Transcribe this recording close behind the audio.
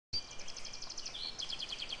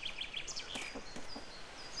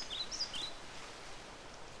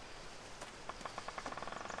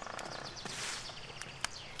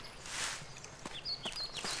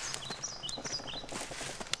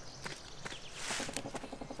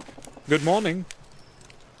Good morning.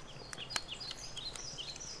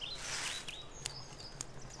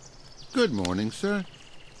 Good morning, sir.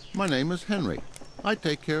 My name is Henry. I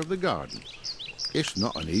take care of the garden. It's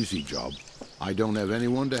not an easy job. I don't have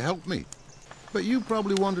anyone to help me. But you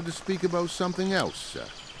probably wanted to speak about something else, sir.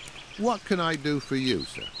 What can I do for you,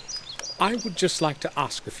 sir? I would just like to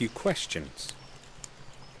ask a few questions.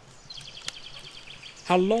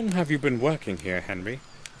 How long have you been working here, Henry?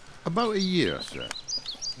 About a year, sir.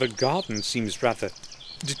 The garden seems rather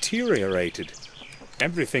deteriorated.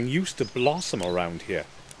 Everything used to blossom around here,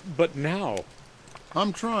 but now...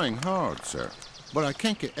 I'm trying hard, sir, but I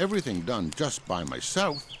can't get everything done just by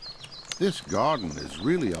myself. This garden is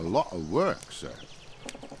really a lot of work, sir.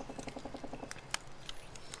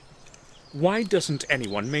 Why doesn't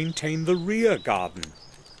anyone maintain the rear garden?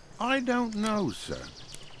 I don't know, sir.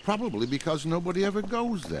 Probably because nobody ever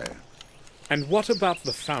goes there. And what about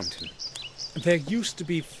the fountain? There used to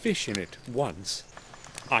be fish in it once.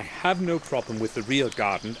 I have no problem with the rear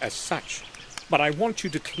garden as such, but I want you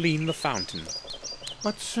to clean the fountain.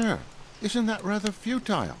 But, sir, isn't that rather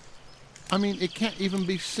futile? I mean, it can't even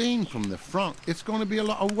be seen from the front. It's going to be a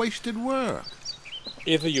lot of wasted work.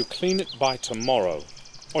 Either you clean it by tomorrow,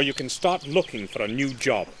 or you can start looking for a new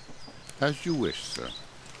job. As you wish, sir.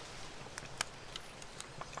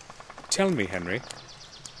 Tell me, Henry,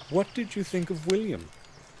 what did you think of William?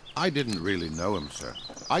 I didn't really know him, sir.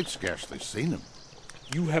 I'd scarcely seen him.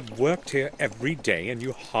 You have worked here every day and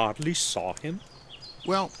you hardly saw him?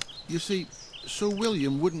 Well, you see, Sir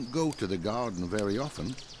William wouldn't go to the garden very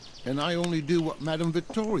often, and I only do what Madame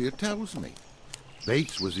Victoria tells me.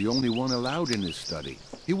 Bates was the only one allowed in his study.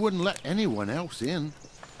 He wouldn't let anyone else in.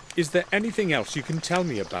 Is there anything else you can tell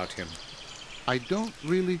me about him? I don't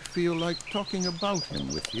really feel like talking about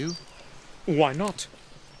him with you. Why not?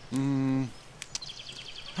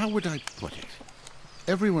 How would I put it?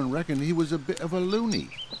 Everyone reckoned he was a bit of a loony.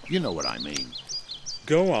 You know what I mean.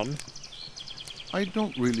 Go on. I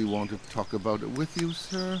don't really want to talk about it with you,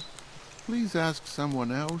 sir. Please ask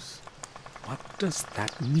someone else. What does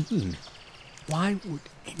that mean? Why would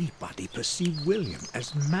anybody perceive William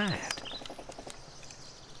as mad?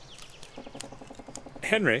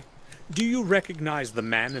 Henry, do you recognize the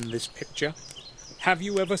man in this picture? Have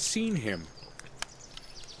you ever seen him?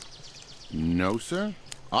 No, sir.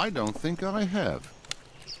 I don't think I have.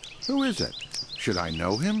 Who is it? Should I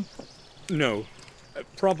know him? No,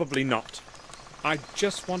 probably not. I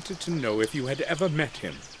just wanted to know if you had ever met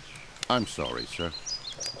him. I'm sorry, sir.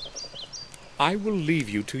 I will leave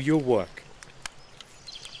you to your work.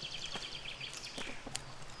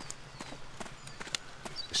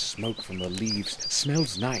 The smoke from the leaves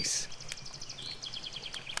smells nice.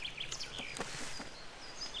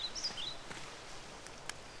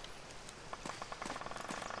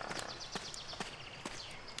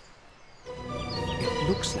 It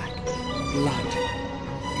looks like blood.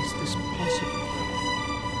 Is this possible?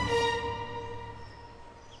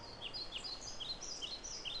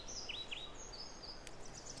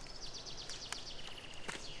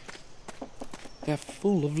 They're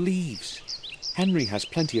full of leaves. Henry has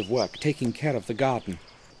plenty of work taking care of the garden.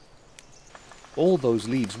 All those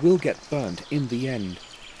leaves will get burnt in the end.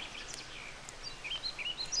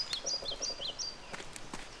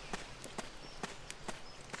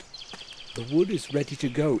 The wood is ready to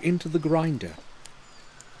go into the grinder.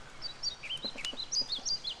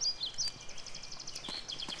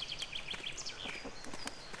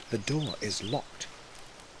 The door is locked.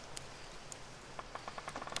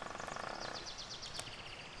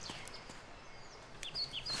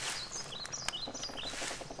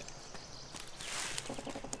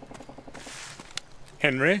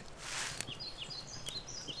 Henry?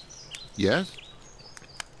 Yes?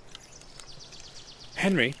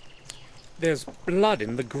 Henry, there's blood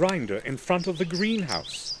in the grinder in front of the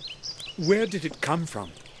greenhouse. Where did it come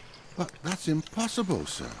from? But that's impossible,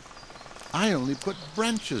 sir. I only put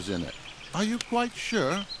branches in it. Are you quite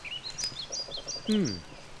sure?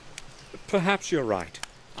 Perhaps you're right.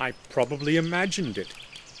 I probably imagined it.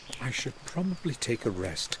 I should probably take a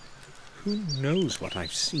rest. Who knows what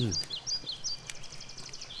I've seen?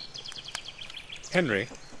 Henry,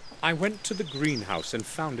 I went to the greenhouse and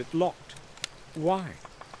found it locked. Why?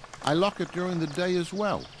 I lock it during the day as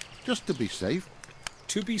well, just to be safe.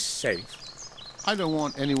 To be safe? I don't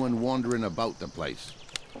want anyone wandering about the place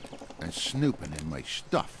and snooping in my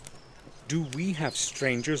stuff. Do we have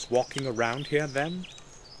strangers walking around here then?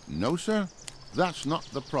 No, sir. That's not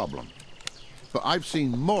the problem. But I've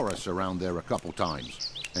seen Morris around there a couple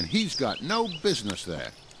times, and he's got no business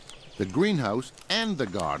there. The greenhouse and the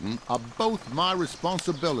garden are both my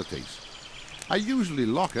responsibilities. I usually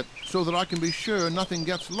lock it so that I can be sure nothing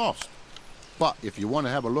gets lost. But if you want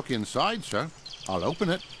to have a look inside, sir, I'll open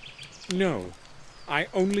it. No, I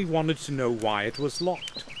only wanted to know why it was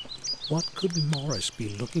locked. What could Morris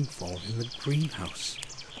be looking for in the greenhouse?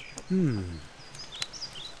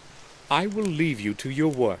 I will leave you to your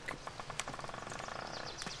work.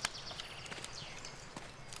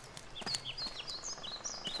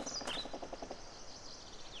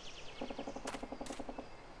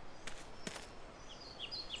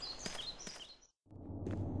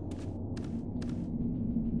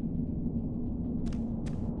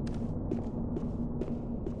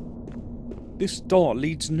 This door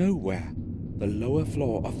leads nowhere. The lower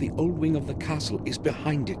floor of the old wing of the castle is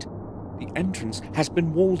behind it. The entrance has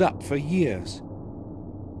been walled up for years.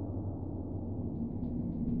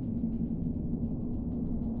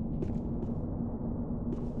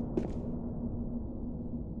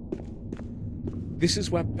 This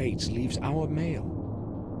is where Bates leaves our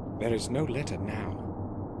mail. There is no letter now.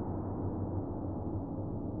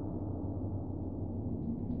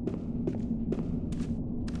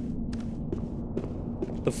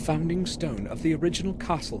 The founding stone of the original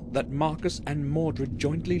castle that Marcus and Mordred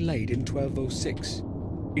jointly laid in 1206.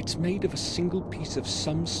 It's made of a single piece of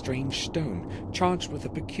some strange stone, charged with a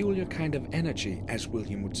peculiar kind of energy, as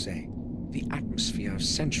William would say. The atmosphere of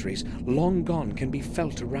centuries long gone can be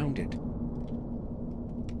felt around it.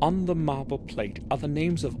 On the marble plate are the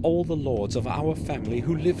names of all the lords of our family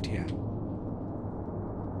who lived here.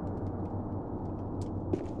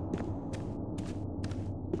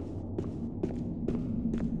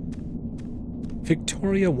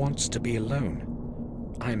 Victoria wants to be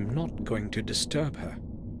alone. I'm not going to disturb her.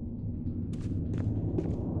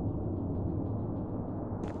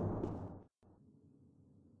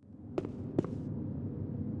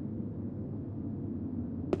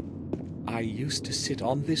 I used to sit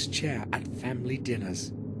on this chair at family dinners.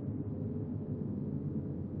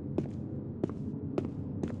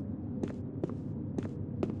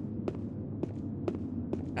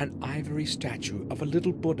 An ivory statue of a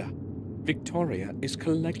little Buddha. Victoria is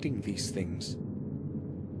collecting these things.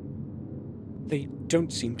 They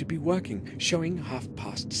don't seem to be working, showing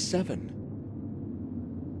 7:30.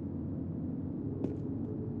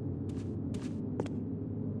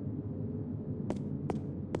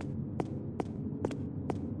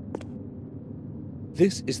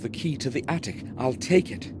 This is the key to the attic. I'll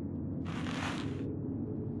take it.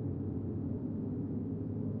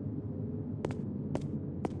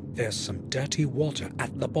 There's some dirty water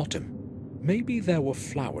at the bottom. Maybe there were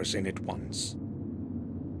flowers in it once.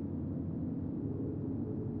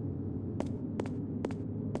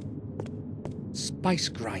 Spice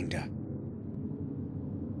grinder.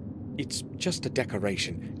 It's just a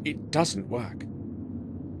decoration. It doesn't work.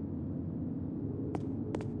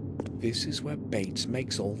 This is where Bates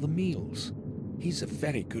makes all the meals. He's a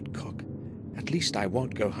very good cook. At least I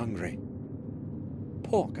won't go hungry.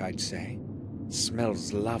 Pork, I'd say.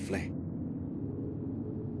 Smells lovely.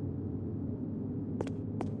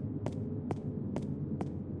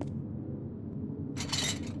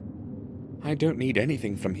 I don't need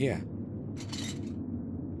anything from here.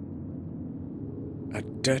 A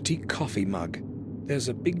dirty coffee mug. There's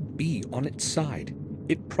a big B on its side.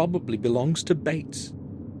 It probably belongs to Bates.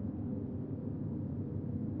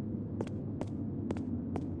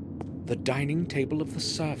 The dining table of the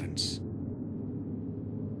servants.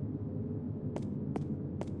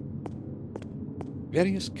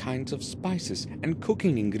 Various kinds of spices and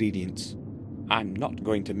cooking ingredients. I'm not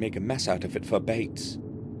going to make a mess out of it for Bates.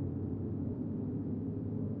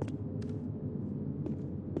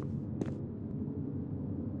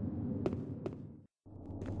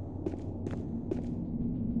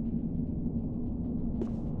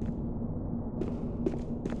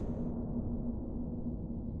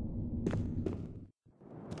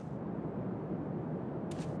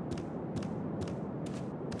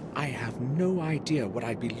 I have no idea what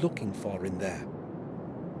I'd be looking for in there.